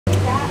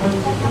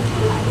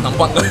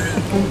Nampak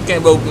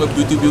kayak bau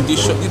beauty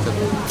shoot gitu.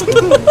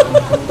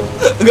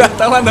 Nggak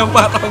tahu lah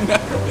nampak atau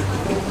enggak.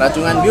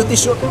 Rajungan beauty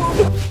shoot.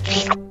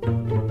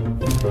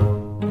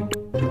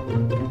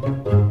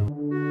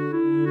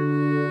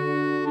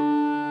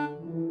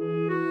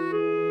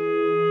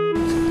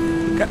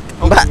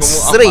 Mbak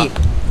Sri.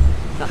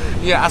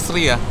 Iya,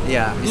 Asri ya.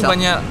 Iya, Ini bisa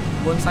banyak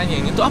bonsainya.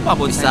 Ini tuh apa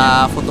bonsainya? bisa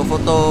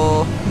foto-foto.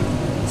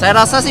 Saya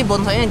rasa sih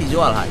bonsainya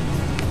dijual, Hai.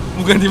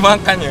 Bukan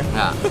dimakan ya?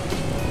 Nah,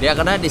 dia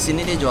karena di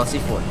sini dia jual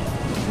seafood.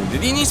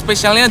 Jadi ini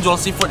spesialnya jual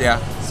seafood ya?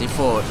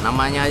 Seafood,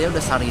 namanya aja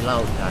udah Sari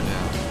Laut kan.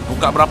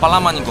 Buka berapa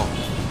lama nih kok?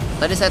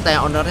 Tadi saya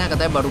tanya ownernya,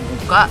 katanya baru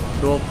buka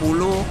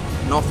 20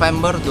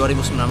 November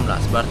 2019.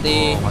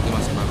 Berarti Mati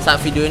masih baru. saat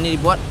video ini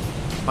dibuat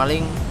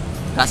paling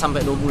nggak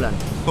sampai 2 bulan.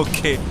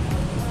 Oke.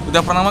 Udah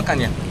pernah makan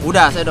ya?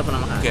 Udah, saya udah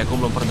pernah makan. Oke, aku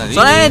belum pernah. Jadi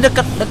Soalnya ini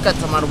deket-deket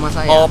sama rumah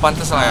saya. Oh,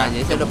 pantes lah ya. Nah,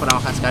 jadi saya udah pernah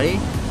makan sekali.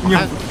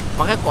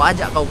 Makanya kok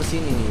ajak kau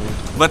kesini nih.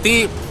 Berarti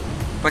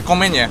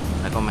rekomen ya?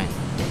 Rekomen.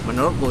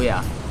 Menurutku ya.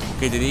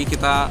 Oke, jadi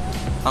kita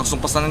langsung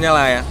pesan aja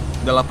lah ya.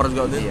 Udah lapar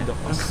juga, Iya. udah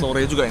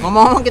sore juga ini.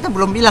 Ngomong-ngomong kita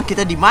belum bilang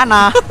kita di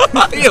mana.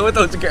 Iya,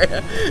 betul juga ya.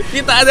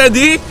 Kita ada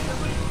di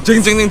jeng.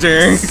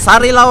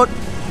 Sari Laut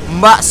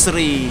Mbak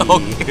Sri.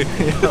 Oke.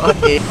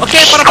 Oke. Oke,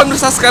 para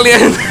pemirsa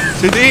sekalian.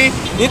 Jadi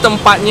ini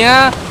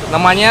tempatnya,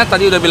 namanya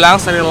tadi udah bilang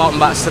Sari Laut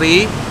Mbak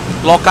Sri.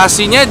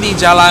 Lokasinya di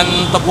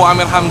Jalan Teguh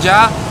Amir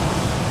Hamzah.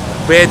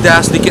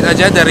 Beda sedikit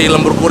aja dari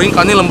Lembur Kuring.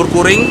 Kalau ini Lembur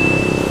Kuring,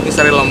 ini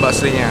Sari Laut Mbak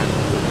Sri-nya.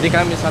 Jadi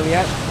kalian bisa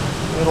lihat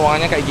ini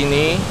ruangannya kayak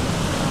gini.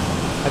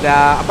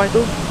 Ada apa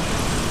itu?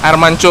 Air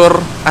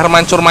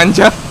mancur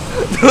manja.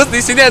 Terus di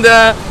sini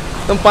ada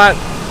tempat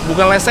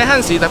bukan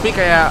lesehan sih, tapi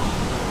kayak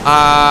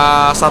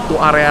satu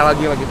area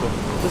lagi lah gitu.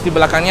 Terus di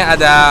belakangnya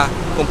ada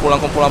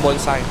kumpulan-kumpulan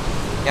bonsai.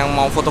 Yang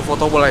mau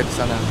foto-foto boleh di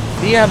sana.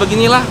 Iya,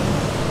 beginilah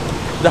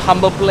the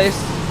humble place.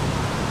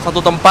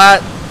 Satu tempat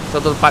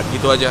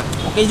gitu aja.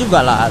 Oke juga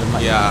lah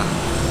tempatnya. Ya.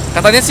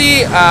 Katanya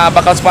sih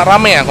bakal sempat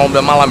rame ya kalau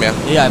udah malam ya.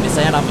 Iya,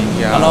 biasanya rame.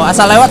 Iya. Kalau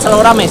asal lewat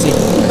selalu rame sih.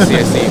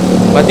 Sih.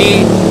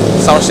 Berarti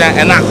seharusnya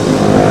enak.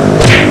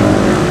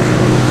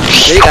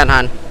 Jadi kan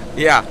Han,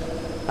 Iya.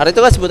 hari itu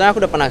kan sebetulnya aku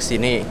udah pernah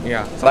kesini.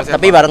 Iya.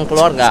 Tapi bareng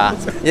keluarga.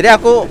 Jadi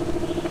aku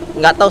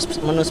nggak tahu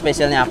menu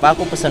spesialnya apa.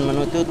 Aku pesan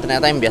menu itu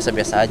ternyata yang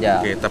biasa-biasa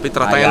aja. Oke, tapi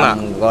ternyata Ayam enak.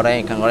 goreng,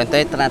 ikan goreng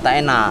tapi ternyata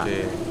enak.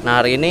 Oke. Nah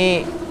hari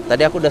ini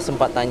tadi aku udah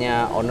sempat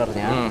tanya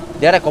ownernya. Hmm.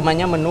 Dia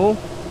rekomennya menu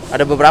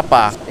ada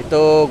beberapa.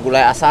 Itu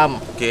gulai asam.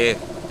 Oke.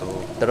 Tuh.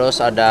 Terus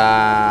ada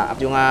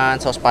Rajungan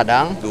saus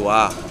Padang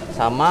 2,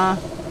 sama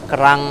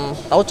kerang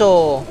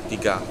tauco.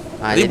 3.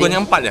 Nah, Jadi jadi-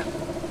 banyak 4 ya?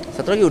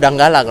 Satu lagi udang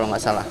galah kalau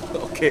nggak salah.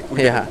 Oke.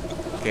 Iya.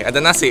 Oke, ada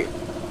nasi.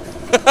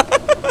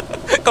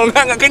 Kalau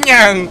nggak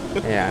kenyang.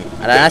 Iya.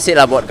 Ada nasi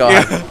lah buat kau.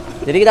 Iya.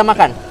 Jadi kita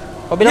makan.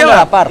 Kau bilang Iyalah.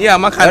 udah lapar. Iya,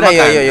 makan, Yaudah,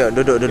 makan. Yuk,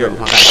 duduk Yuk.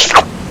 makan.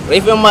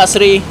 Review Mbak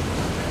Sri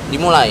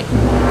dimulai.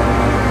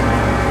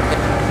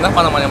 Kenapa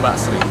namanya Mbak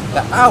Sri?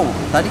 Nggak tahu.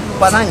 Tadi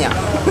lupa nanya.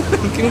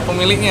 Mungkin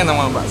pemiliknya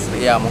nama Mbak Sri.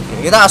 Iya mungkin.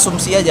 Kita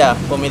asumsi aja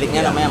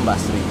pemiliknya namanya Mbak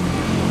Sri.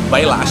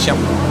 Baiklah, Asyam.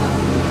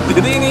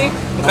 Jadi ini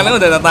kalian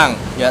udah datang.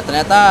 Ya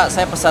ternyata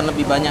saya pesan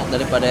lebih banyak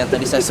daripada yang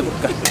tadi saya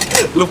sebutkan.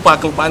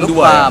 Kelupaan 2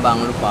 Lupa ya? bang,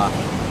 lupa.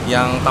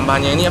 Yang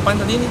tambahannya ini apa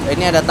tadi ini?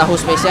 Ini ada tahu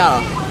spesial.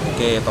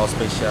 Oke, tahu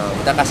spesial.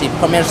 Kita kasih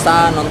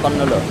pemirsa nonton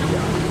dulu.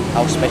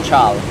 Tahu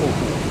spesial.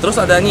 Terus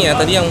ada ini ya,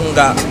 tadi yang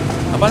enggak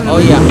apa?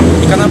 Oh iya.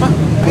 Ikan apa?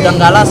 Udang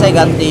galah saya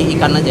ganti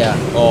ikan aja.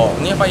 Oh,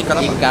 ini apa ikan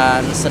apa?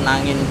 Ikan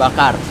senangin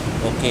bakar.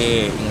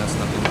 Oke, ingat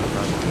senangin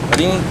bakar.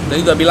 Tadi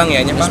udah bilang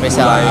ya, ini apa?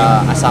 Spesial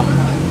Gulai. asam.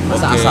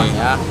 Rasa Oke. asam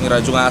ya. Ini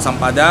Rajungan asam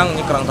Padang,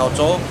 ini kerang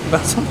tauco.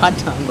 Asam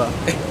Padang bang.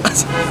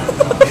 Asam.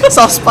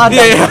 Saus Padang.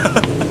 Iya.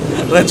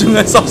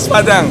 Rajungan saus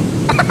Padang.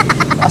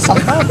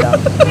 Asam Padang.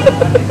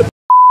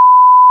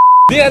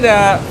 Dia ada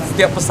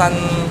setiap pesan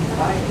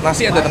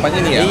nasi ada tempatnya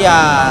nih ya?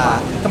 Iya.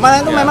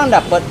 Kemarin itu Iya. memang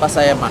dapat pas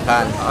saya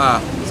makan. Ah,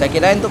 Saya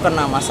kira itu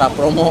karena masa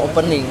promo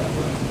opening.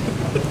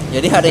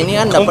 Jadi hari ini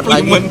kan dapat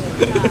lagi. komplimen.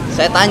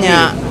 Saya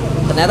tanya,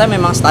 ternyata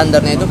memang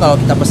standarnya itu kalau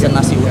kita pesen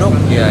nasi uduk,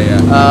 Iya, iya.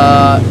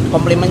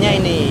 komplimennya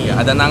ini Ya,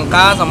 ada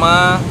nangka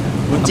sama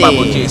buncis. apa,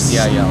 buncis.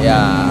 Iya, iya.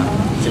 Ya.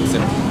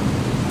 Sip.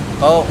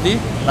 Kau Jadi,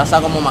 rasa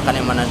kamu makan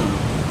yang mana dulu?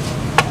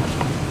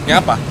 ini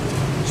apa?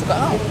 Suka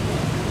kau?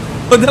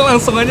 Udah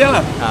langsung aja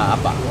lah. Nah,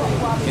 apa?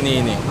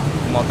 Ini.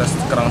 Mau tes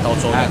kerang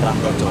tauco. Kerang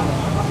tauco.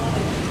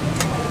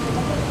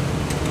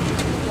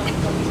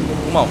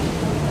 Mau?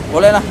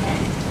 Boleh lah.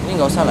 Ini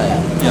nggak usah lah ya.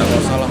 Ya, nggak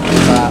usah lah.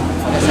 Bisa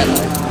pakai set.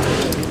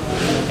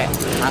 Pakai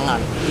tangan.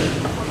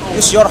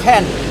 Use your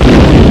hand.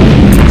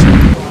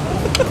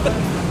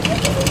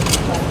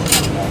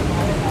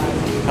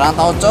 Kerang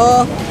tauco,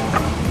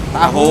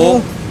 tahu,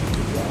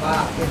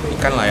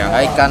 Ikan lah ya.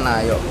 ikan.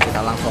 Ayo kita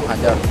langsung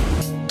hajar.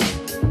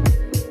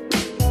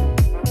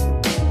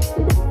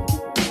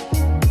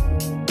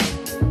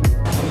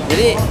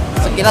 Jadi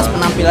sekilas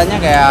penampilannya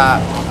kayak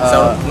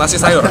Nasi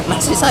sayur.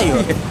 nasi sayur.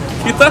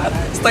 Kita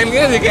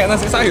stylenya aja kayak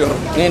nasi sayur.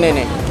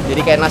 Nih.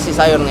 Jadi kayak nasi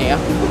sayur nih ya.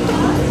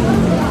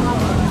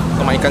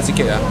 Sama ikan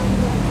sikit ya.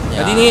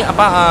 Ya. Jadi ini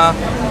apa?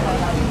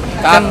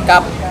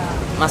 Kap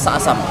masak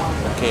asam.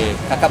 Oke. Oke.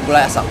 Kakap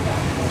gulai asam.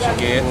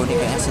 Sedikit. Oh, ini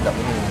kayaknya sedap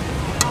ini.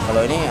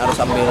 Kalau ini harus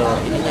ambil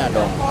ininya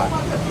dong, Pak.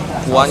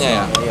 Kuahnya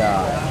ya? Iya.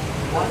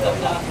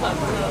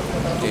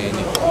 Oke,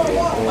 ini.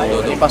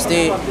 Oh, ini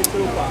pasti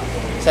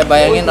saya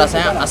bayangin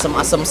rasanya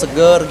asam-asam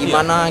seger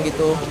gimana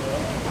gitu.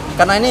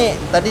 Karena ini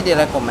tadi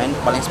direkomend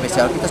paling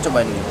spesial, kita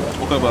cobain gitu.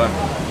 Oke, boleh.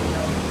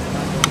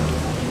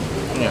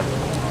 Ini ya.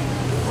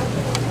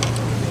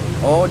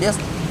 Oh, dia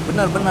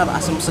benar-benar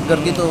asam seger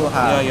gitu.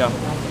 Ha. Iya, iya.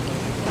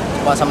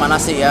 Coba sama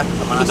nasi ya,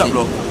 sama nasi. Sedap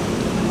loh.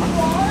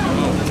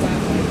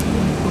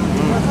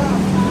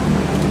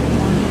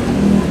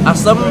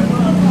 Asam,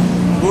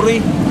 gurih,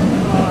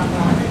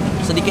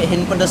 sedikit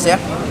hint pedas ya.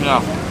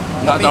 Ya.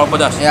 Nggak Tapi- terlalu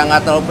pedas. Ya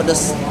nggak terlalu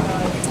pedas.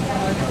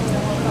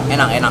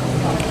 Enak.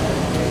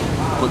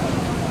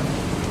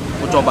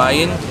 Aku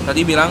cobain.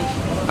 Tadi bilang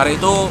hari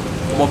itu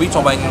Bobby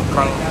cobain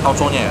kerang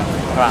tauconya ya.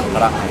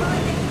 Kerang.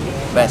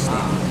 Best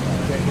nih.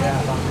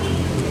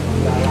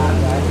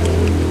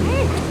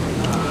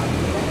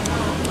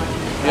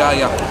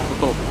 Iya,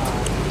 betul.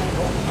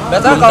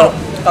 Biasanya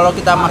kalau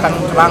kita makan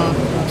kerang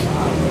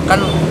kan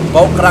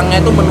bau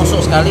kerangnya itu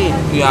menusuk sekali.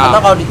 Iya. Atau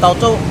kalau di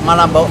tauco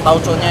malah bau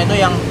tauconya itu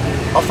yang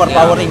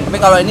overpowering. Tapi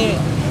kalau ini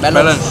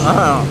balance.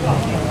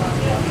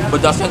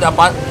 Pedasnya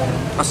dapat,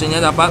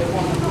 asinnya dapat.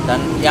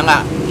 Dan yang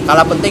nggak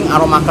kalah penting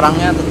aroma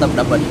kerangnya tetap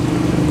dapat.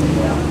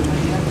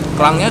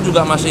 Kerangnya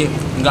juga masih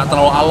nggak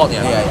terlalu alot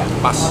ya. Iya.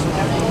 Pas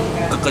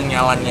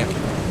kekenyalannya.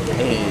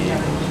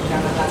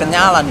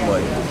 Kenyalan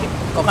boy.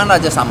 Kok kan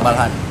raja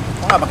sambalhan?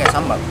 Kok nggak pakai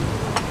sambal?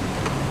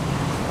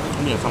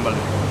 Ini ya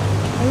sambalnya.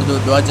 Itu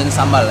 2 jenis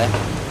sambal ya.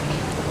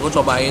 Aku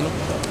cobain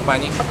apa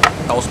ini?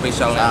 Tahu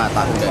spesialnya. Nah,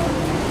 tahu deh.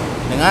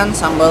 Dengan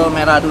sambal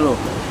merah dulu.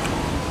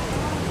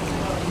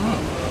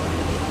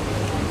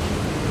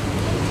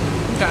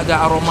 Kayak ada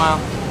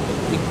aroma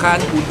ikan,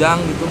 udang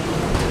gitu.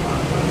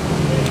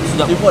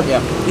 Sedap. Seafood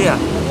ya. Iya.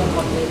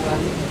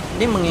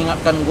 Ini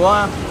mengingatkan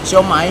gua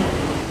siomay,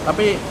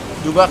 tapi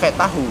juga kayak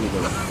tahu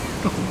gitu loh.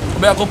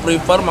 Tapi aku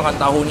prefer makan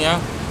tahunya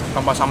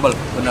tanpa sambal.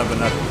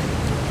 Benar-benar.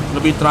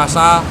 Lebih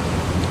terasa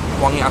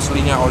wangi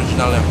aslinya,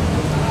 originalnya.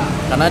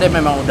 Karena dia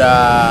memang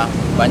udah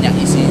banyak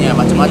isinya,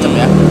 macam-macam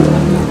ya.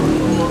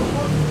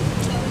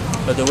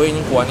 By the way,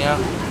 ini kuahnya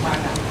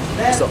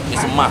is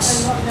a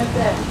must.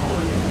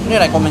 Ini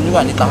rekomen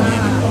juga nih tahunya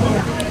ini.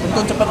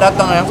 Untuk cepat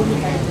datang ya.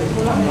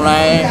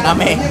 Mulai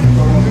rame.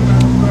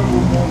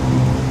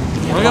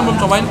 Mereka belum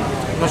cobain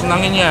nasi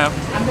nanginnya.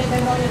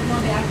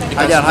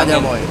 Hajar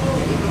boy.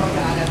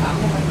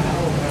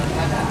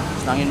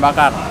 Nangin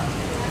bakar.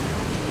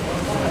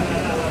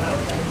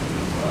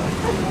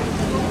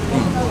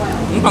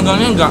 Ini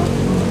panggangnya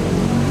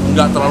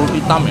nggak terlalu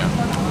hitam ya.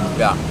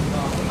 Ya.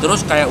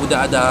 Terus kayak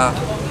udah ada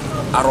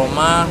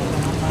aroma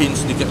hint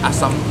sedikit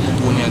asam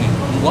bumbunya nih.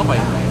 Bumbu apa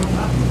ya?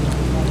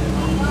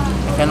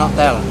 Cannot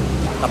tell.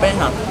 Tapi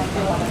enak.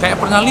 Kayak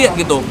pernah lihat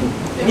gitu.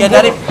 Ya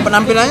dari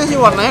penampilannya sih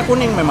warnanya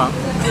kuning memang.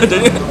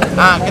 Jadi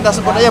Nah, kita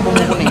sebut aja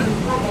bumbu kuning.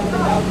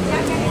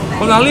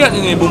 pernah lihat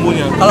ini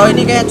bumbunya. Kalau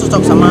ini kayak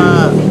cocok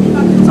sama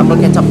sambal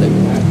kecap deh.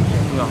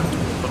 Enggak,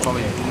 cocok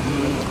ini.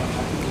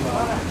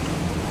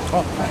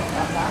 Oh.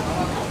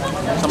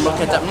 Sambal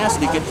kecapnya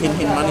sedikit hint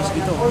manis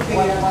gitu.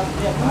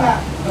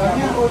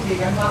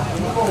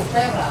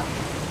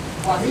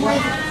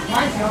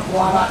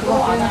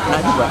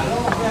 Enak juga.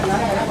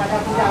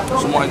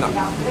 Semua enak.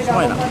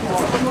 Semua enak.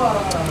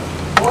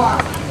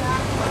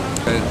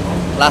 Oke,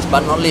 Last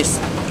but not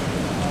least.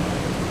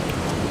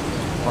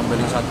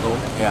 ambilin satu.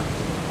 Ya.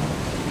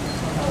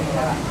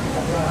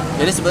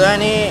 Jadi sebenarnya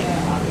ini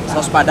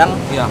saus Padang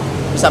Iya.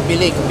 bisa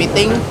pilih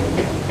kepiting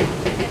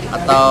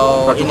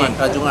atau Rajungan. ini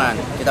rajungan.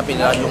 Kita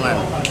pilih rajungan.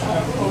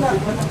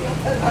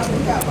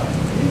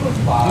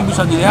 Ini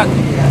bisa dilihat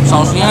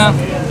sausnya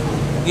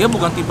dia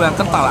bukan tipe yang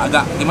kental,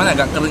 agak gimana,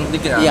 agak kering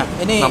sedikit ya. Iya,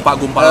 ini nampak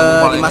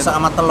gumpalan-gumpalan dimasak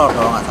sama telur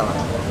kalau nggak salah.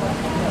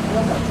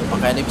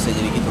 Makanya dia bisa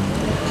jadi gitu.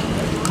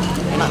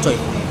 Enak coy.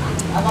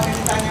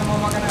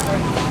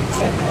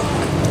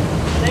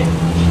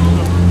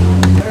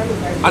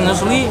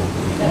 Honestly,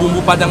 bumbu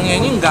padangnya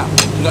ini nggak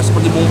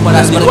seperti bumbu padang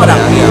di seperti luar ya.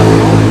 Padang. Iya.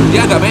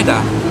 Dia agak beda.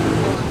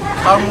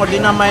 Kalau mau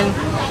dinamain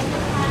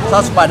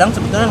saus Padang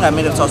sebetulnya nggak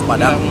mirip saus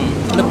Padang.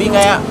 Lebih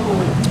kayak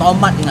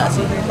tomat nggak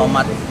sih?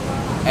 Tomat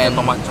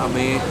Tomat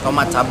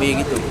cabe.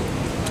 gitu.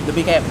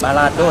 Lebih kayak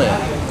balado ya.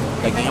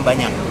 Dagingnya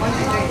banyak.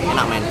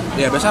 Enak men.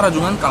 Ya biasa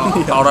rajungan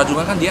kalau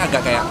rajungan kan dia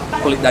agak kayak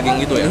kulit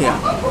daging gitu ya. Iya.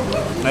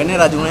 Nah ini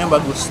rajungannya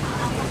bagus.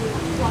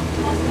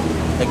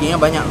 Dagingnya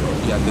banyak.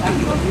 Iya, gede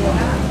juga.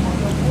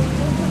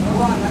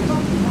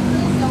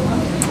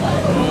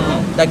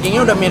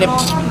 Dagingnya udah mirip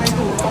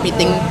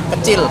kepiting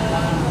kecil.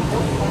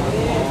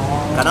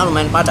 Karena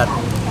lumayan padat.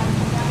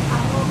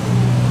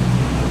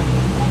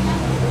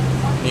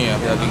 Nih ya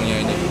dagingnya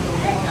ini.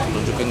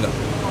 Tunjukin nggak?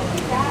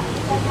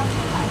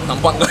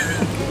 Nampak nggak?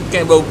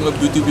 Kayak bau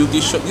beauty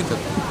shot gitu.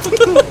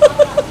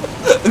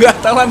 Nggak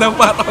tahu lah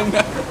nampak atau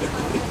enggak.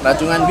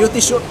 Rajungan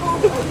beauty shoot.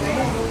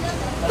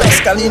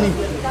 Best kali ini.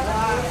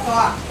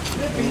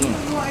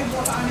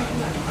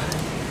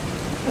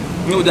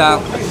 Ini udah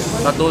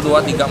 1, 2,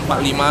 3,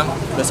 4, 5.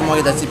 Udah semua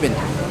kita cipin.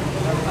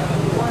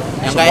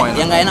 Yang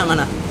nggak enak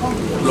mana?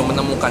 Belum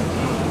menemukan.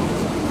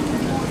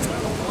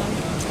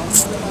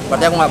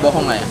 Berarti aku nggak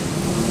bohong nggak ya?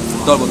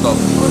 Betul.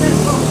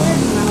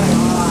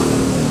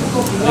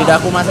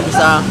 Lidahku masih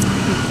bisa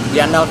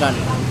diandalkan.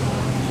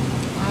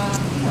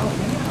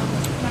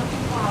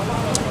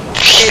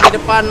 Oke, di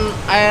depan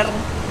air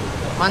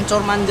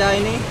mancur manja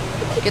ini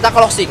kita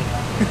closing.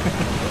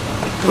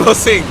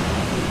 Closing.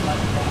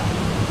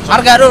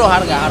 Harga dulu,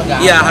 harga.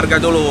 Iya, harga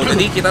dulu.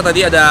 Jadi kita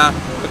tadi ada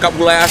Ikan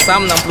Gulai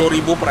Asam 60.000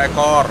 per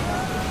ekor.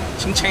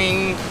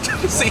 Cing.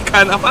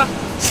 Ikan apa?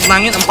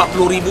 Senangin 40.000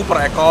 per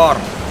ekor.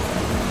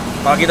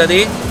 Apalagi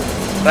tadi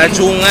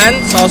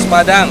Rajungan Saus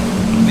Padang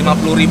 50.000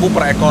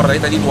 per ekor.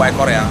 Tadi 2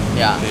 ekor ya.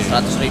 Ya,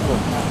 100.000.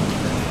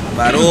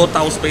 Baru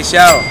tahu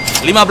spesial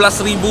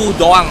 15.000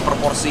 doang per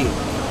porsi.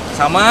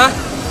 Sama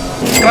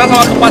kerang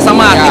sama kupas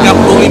sama Ya.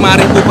 35.000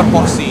 per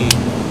porsi.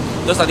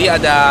 Terus tadi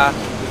ada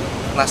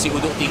nasi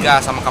uduk 3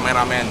 sama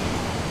kameramen.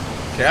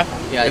 Ya.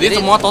 Jadi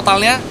semua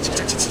totalnya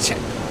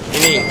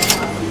ini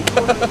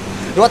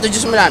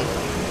 279.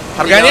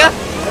 harganya.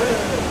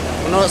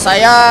 Menurut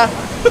saya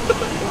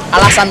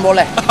alasan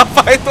boleh.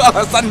 Apa itu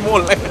alasan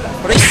boleh?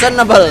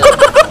 Reasonable.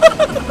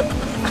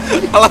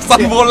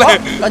 Alasan boleh.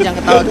 Kau jangan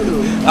ketawa dulu.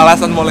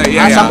 Alasan boleh.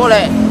 Iya. Alasan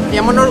boleh.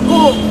 Yang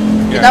menurutku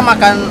kita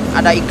makan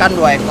ada ikan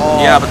 2 ekor.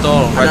 Iya,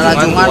 betul. Ada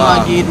rajungan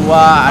lagi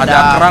 2, ada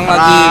kerang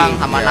lagi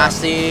sama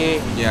nasi.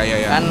 Iya.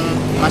 Kan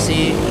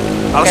masih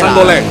Alasan oke lah.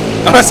 boleh.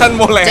 Alasan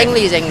boleh.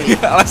 Cengli.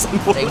 Alasan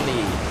boleh. Cengli.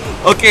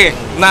 Oke.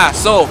 Nah,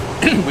 so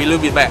will you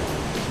be back?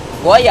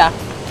 Gua ya.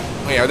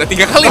 Oh ya, udah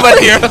 3 kali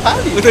berarti ya.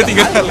 Udah 3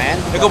 kali. men.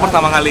 Itu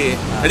pertama kali.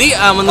 Jadi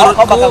menurutku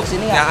Kau bakal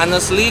kesini nggak? ya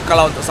honestly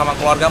kalau untuk sama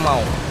keluarga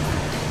mau.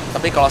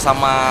 Tapi kalau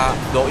sama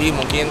doi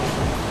mungkin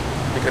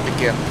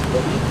pikir-pikir.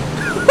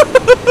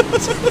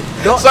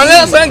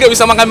 Soalnya saya nggak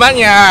bisa makan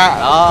banyak.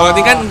 Oh. Kalau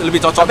ini kan lebih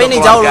cocok Tapi untuk ini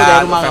jauh keluarga, loh dari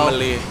untuk rumah kau.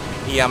 family.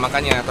 Iya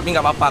makanya. Tapi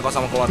nggak apa-apa kalau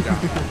sama keluarga.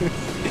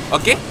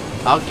 Oke?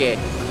 Oke.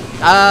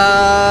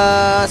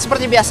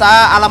 Seperti biasa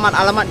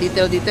alamat-alamat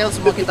detail-detail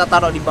semua kita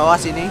taruh di bawah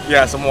sini.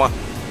 Ya semua.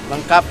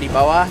 Lengkap di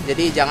bawah.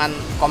 Jadi jangan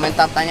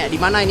komentar tanya di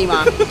mana ini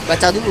mah.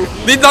 Baca dulu.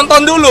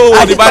 Ditonton dulu,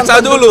 dibaca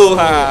ditonton dulu.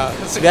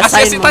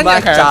 Biasain Asik-asik tanya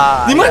membaca.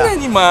 kan. Di mana Ya.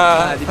 ini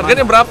mah? Di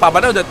Harganya berapa?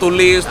 Padahal udah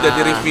tulis, udah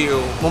di Nah. review.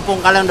 Mumpung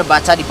kalian udah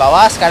baca di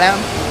bawah, sekalian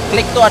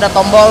klik tuh ada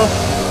tombol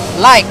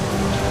like.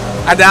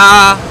 Ada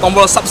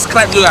tombol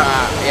subscribe juga.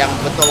 Nah, yang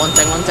betul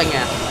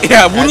lonceng-loncengnya.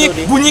 Iya, Aduh,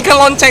 di- bunyikan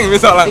lonceng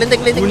misalnya.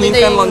 Klintik-klintik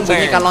Bunyikan lonceng.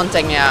 bunyikan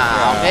loncengnya.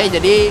 Ya. Oke,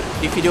 jadi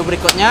di video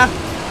berikutnya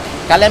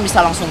kalian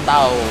bisa langsung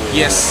tahu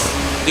Yes.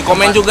 Di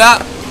komen Tempat- juga.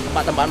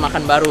 tempat-tempat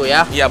makan baru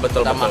ya. Iya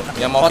betul Kita betul. makan.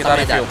 Yang mau Kota kita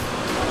Medan. review.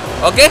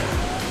 Oke?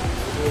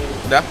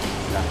 Udah.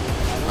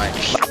 Baik.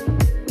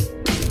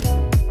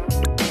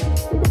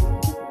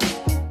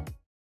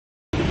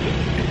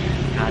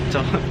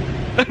 Kacau.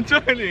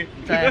 Coba nih.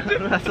 Saya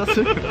rasa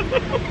suka.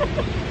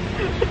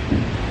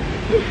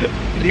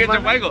 Dia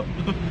coba kok.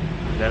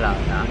 Udah lah,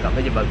 anggap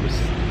aja bagus.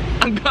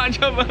 Agak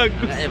aja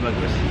bagus. Anggap aja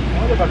bagus.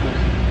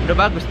 Udah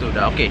bagus tuh,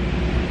 udah oke.